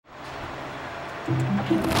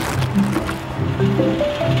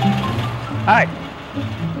Hi,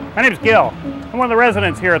 my name's Gil. I'm one of the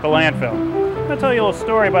residents here at the landfill. I'm going to tell you a little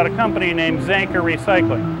story about a company named Zanker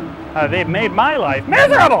Recycling. They've made my life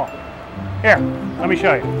miserable! Here, let me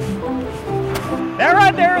show you. That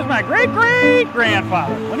right there is my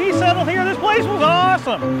great-great-grandfather. When he settled here, this place was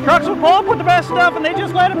awesome. Trucks would pull up with the best stuff and they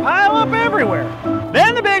just let it pile up everywhere.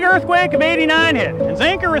 Then the big earthquake of '89 hit, and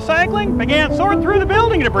Zanker Recycling began sorting through the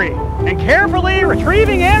building debris and carefully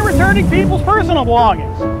retrieving and returning people's personal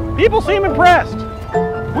belongings. People seem impressed.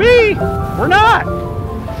 We were not.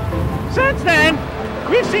 Since then,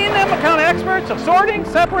 we've seen them become experts of sorting,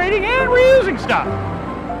 separating, and reusing stuff.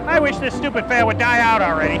 I wish this stupid fad would die out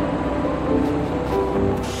already.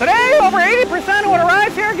 Today, over 80% of what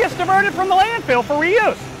arrives here gets diverted from the landfill for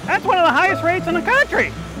reuse. That's one of the highest rates in the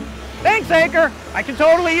country. Thanks, Zanker. I can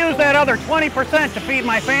totally use that other 20% to feed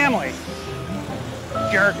my family.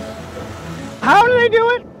 Jerk. How do they do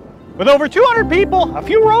it? With over 200 people, a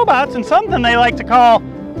few robots, and something they like to call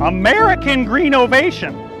American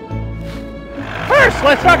Greenovation. First,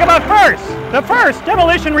 let's talk about FIRST. The FIRST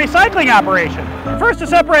demolition recycling operation. First to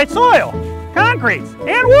separate soil, concrete,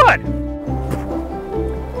 and wood.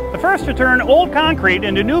 The first to turn old concrete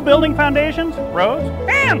into new building foundations, roads,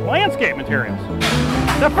 and landscape materials.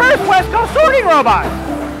 The first West Coast sorting robot.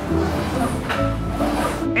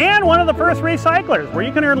 And one of the first recyclers where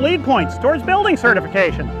you can earn lead points towards building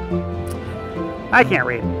certification. I can't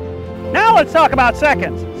read. Now let's talk about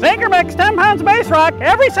seconds. Zanker makes 10 pounds of base rock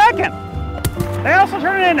every second. They also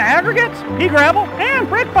turn it into aggregates, pea gravel, and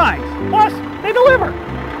brick fines. Plus, they deliver.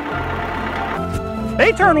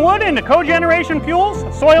 They turn wood into cogeneration fuels,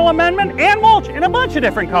 soil amendment, and mulch in a bunch of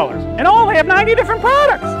different colors. In all, they have 90 different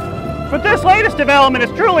products. But this latest development is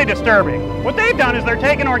truly disturbing. What they've done is they're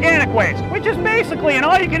taking organic waste, which is basically an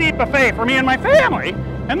all-you-can-eat buffet for me and my family,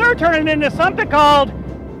 and they're turning it into something called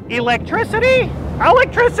electricity?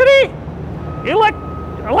 Electricity?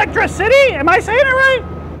 Electricity? Am I saying it right?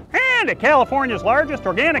 And at California's largest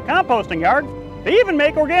organic composting yard, they even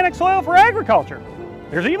make organic soil for agriculture.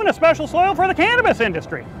 There's even a special soil for the cannabis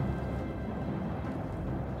industry.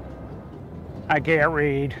 I can't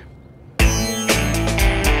read.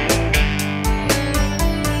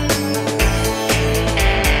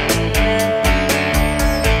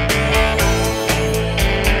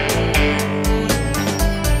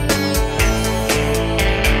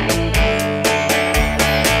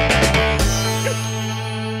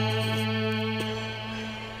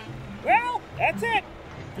 That's it.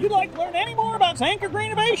 If you'd like to learn any more about Zanker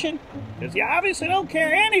Greenovation, because you obviously don't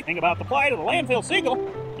care anything about the plight of the landfill seagull,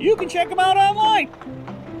 you can check them out online.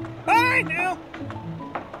 Bye now.